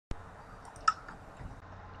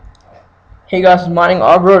Hey guys,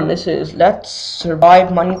 MiningArbiter, and this is Let's Survive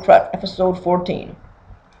Minecraft episode 14.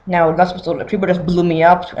 Now, last episode, the creeper just blew me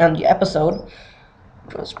up, and the episode,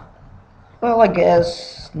 which was, well, I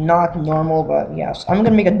guess, not normal, but yeah. So I'm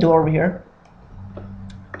gonna make a door over here.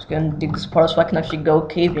 Just gonna dig this part so I can actually go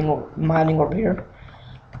caving or mining over here.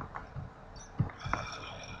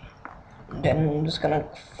 Then I'm just gonna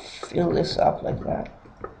fill this up like that.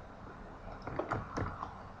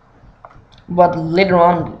 But later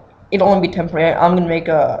on, it'll only be temporary. I'm gonna make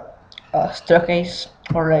a staircase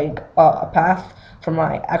or a path from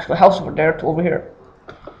my actual house over there to over here.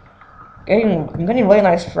 I'm getting really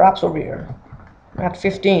nice fraps over here. I'm at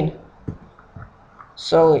 15.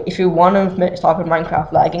 So if you want to stop your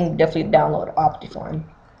Minecraft lagging, definitely download Optifine.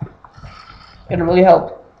 It'll really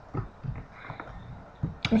help.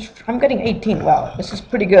 I'm getting 18. Wow, this is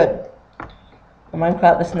pretty good. The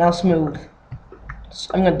Minecraft is now smooth.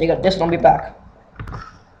 So I'm gonna dig up this and I'll be back.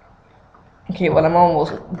 Okay, well, I'm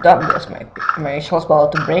almost done this. My shell's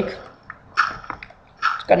about to break.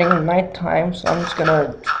 It's getting night time, so I'm just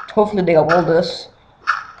gonna hopefully dig up all this.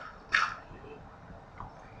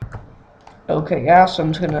 Okay, yeah, so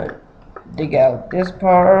I'm just gonna dig out this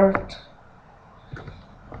part.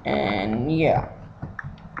 And yeah.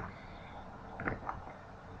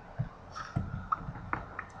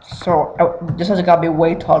 So this has gotta be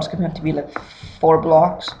way tall. It's gonna have to be like 4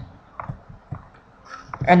 blocks.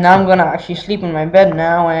 And now I'm gonna actually sleep in my bed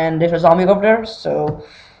now, and there's a zombie over there. So,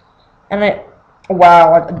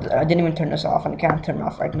 wow, I didn't even turn this off, and I can't turn it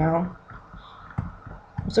off right now.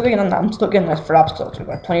 I'm still getting nice fraps though. So we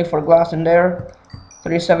got 24 glass in there,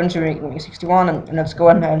 37 should make me 61, and let's go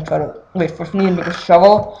ahead and try to wait for me to make a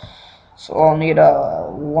shovel. So I'll need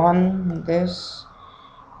this.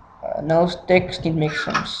 No sticks. Need to make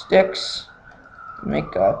some sticks.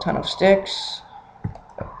 Make a ton of sticks.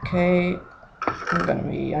 Okay.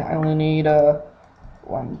 I only need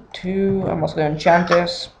 1, 2. I'm also gonna enchant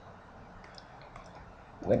this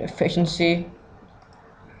with efficiency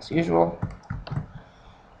as usual.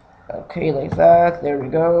 Okay, like that. There we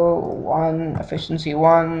go. 1 efficiency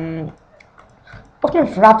 1. What's my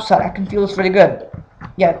fraps at? I can feel it's really good.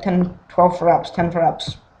 Yeah, 10, 12 fraps, 10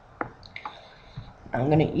 fraps.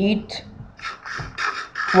 I'm gonna eat.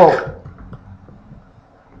 Whoa!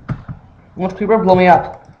 What creeper? Blow me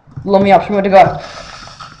up! Blow me up! Swear to God!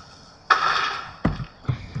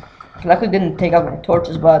 I luckily didn't take out my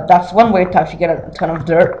torches, but that's one way to actually get a ton of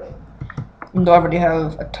dirt. Even though I already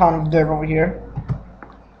have a ton of dirt over here.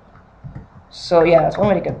 So yeah, that's one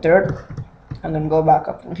way to get dirt. I'm gonna go back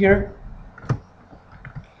up from here.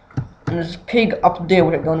 And there's a pig up there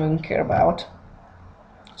which I don't even care about.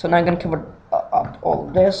 So now I'm gonna cover up all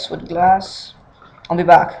of this with glass. I'll be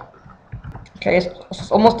back. Okay,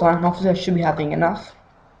 it's almost done. Hopefully I should be having enough.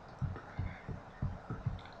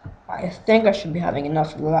 I think I should be having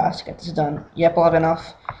enough glass to get this done. Yep, I'll have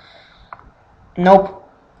enough. Nope.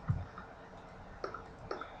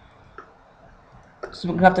 So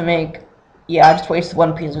we're gonna have to make. Yeah, I just wasted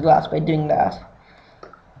 1 piece of glass by doing that.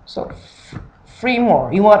 So 3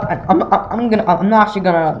 more. You know what? I'm not actually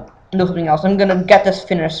gonna do something else. I'm gonna get this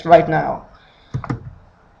finished right now.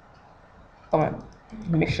 I'm gonna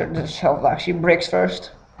make sure the shelf actually breaks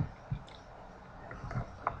first.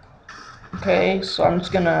 Okay, so I'm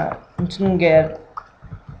just gonna get.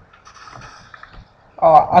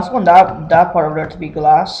 I just want that part of there to be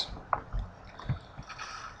glass.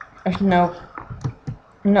 Actually, no,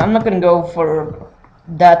 I'm not gonna go for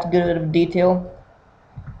that good of detail.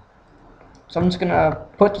 So I'm just gonna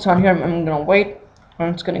put this on here. I'm gonna wait.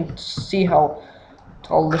 I'm just gonna see how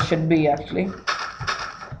tall this should be actually.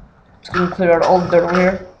 Just gonna clear out all the dirt over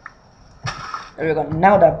here. There we go.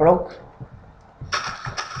 Now that broke.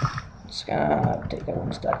 Just gonna take out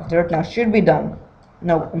 1 stack of dirt. Now should be done.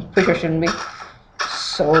 No, I'm pretty sure it shouldn't be.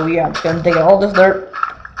 So yeah, I'm just gonna dig out all this dirt.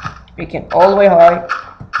 Make it all the way high.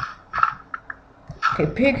 Okay,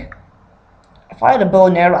 pig. If I had a bow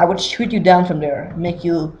and arrow, I would shoot you down from there and make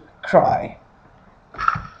you cry.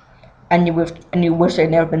 And you wish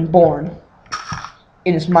I'd never been born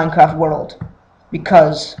in this Minecraft world.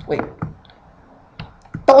 Because wait.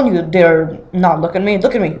 Don't you dare not look at me.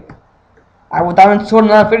 Look at me. I will diamond sword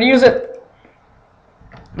and not going to use it.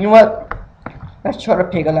 You know what? Let's try to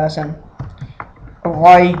pig a lesson.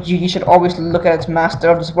 Why you should always look at its master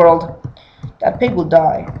of this world. That pig will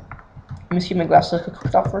die. Let me see my glasses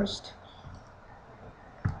cooked up first.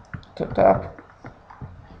 Cooked up.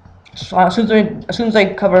 So as soon as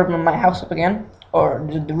I cover my house up again, or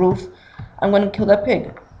the roof, I'm gonna kill that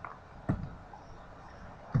pig.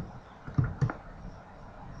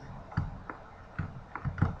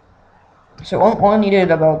 So I only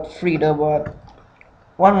needed about 3 though, but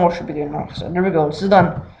One more should be good enough. So there we go. This is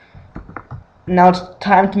done. Now it's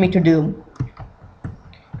time to meet your doom.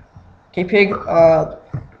 Okay, pig.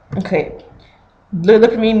 Okay.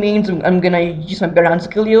 Look at me means I'm gonna use my bare hands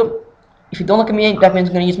to kill you. If you don't look at me, that means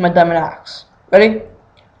I'm gonna use my diamond axe. Ready?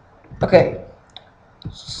 Okay.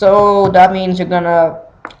 So that means you're gonna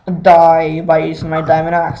die by using my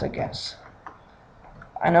diamond axe, I guess.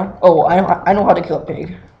 I know. Oh, I know how to kill a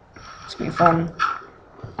pig. It's gonna be fun.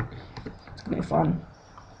 It's gonna be fun.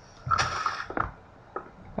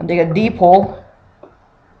 And dig a deep hole.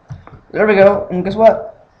 There we go. And guess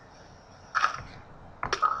what?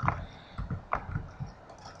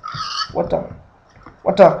 What the?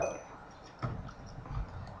 What the?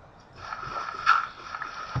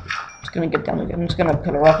 Just gonna get down again. I'm just gonna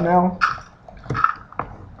put her up now.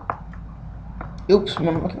 Oops.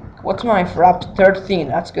 What's my wrapped 13?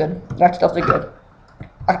 That's good. That's definitely good.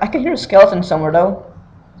 I can hear a skeleton somewhere though.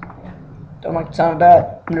 Don't like the sound of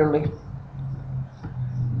that. Literally.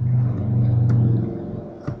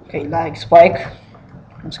 Okay, lag spike.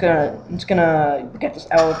 I'm just gonna get this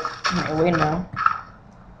out of my way now.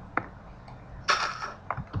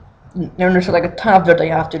 And there's like a ton of dirt that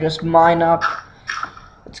you have to just mine up.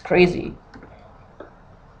 It's crazy.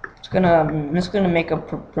 I'm just gonna make a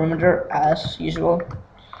perimeter as usual.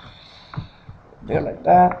 There like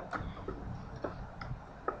that.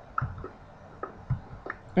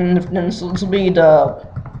 And then this will be the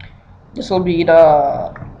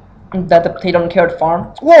potato and carrot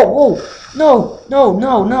farm. Whoa, whoa! No, no,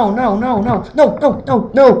 no, no, no, no, no, no, no,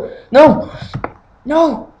 no, no, no,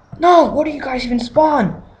 no, no! Where do you guys even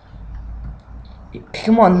spawn?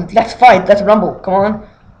 Come on, let's fight. Let's rumble. Come on.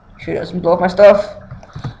 Sure doesn't blow up my stuff.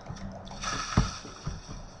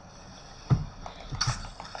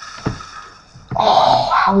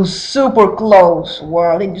 Oh, I was super close.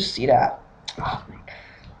 Wow, did you see that? Oh,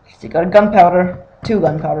 so you got a gunpowder. 2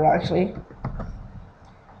 gunpowder, actually.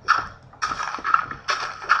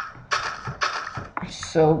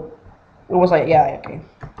 So, what was I? Yeah, okay.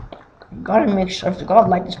 Gotta make sure. I gotta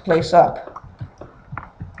light this place up.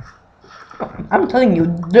 I'm telling you,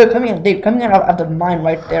 they're coming out of the mine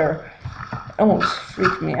right there. It almost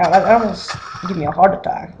freaked me out. It almost gave me a heart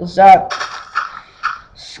attack. Was that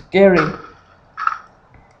scary?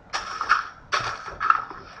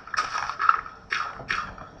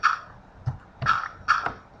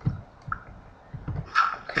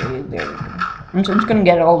 Okay, there we go. I'm just gonna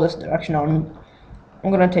get all this direction on. I'm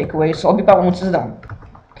gonna take away, so I'll be back once it's done.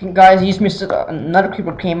 Okay, guys, use me. Another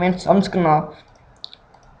creeper came in, so I'm just gonna.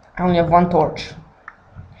 I only have 1 torch.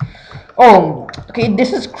 Oh, okay,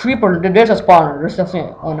 this is creeper. There's a spawner. There's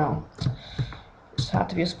definitely. Oh no. This had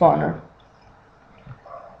to be a spawner.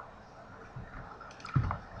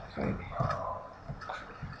 Okay.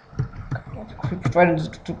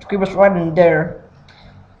 Creeper's right in there.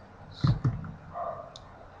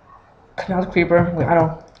 Come out, creeper. Wait, I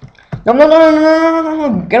know. No, no, no, no, no, no, no, no,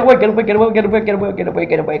 no. Get away, get away, get away, get away, get away, get away,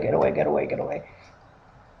 get away, get away, get away, get away.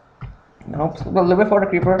 Nope, a little bit for the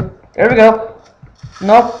creeper. There we go.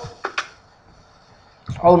 Nope.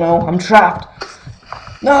 Oh no, I'm trapped.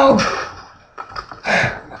 No!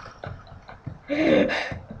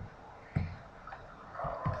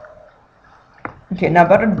 Okay, now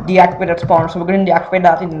better deactivate that spawn, so we're going to deactivate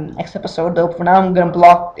that in the next episode, though for now I'm going to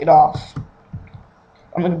block it off.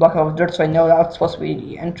 I'm going to block it off with dirt so I know that's supposed to be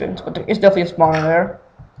the entrance, but there is definitely a spawner there.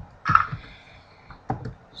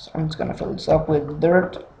 So I'm just going to fill this up with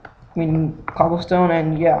dirt, cobblestone,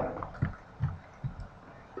 and yeah.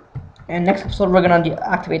 And next episode we're going to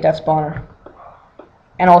deactivate that spawner.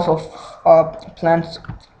 And also plant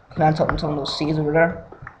up some of those seeds over there.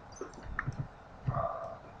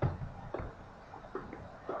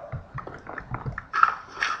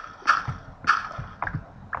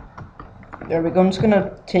 There we go. I'm just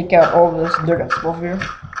gonna take out all this dirt that's above here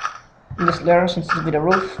in this layer, since this will be the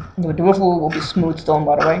roof. The roof will be smooth stone,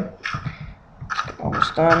 by the way.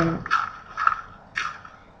 Almost done.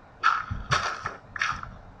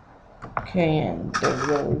 Okay, and there we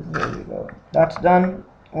go. There we go. That's done.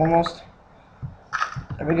 Almost.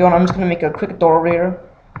 There we go. And I'm just gonna make a quick door over here.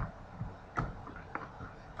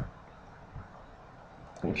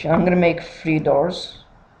 Which I'm gonna make 3 doors.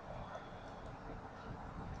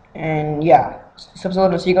 And yeah, this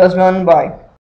episode, see you guys, man. Bye.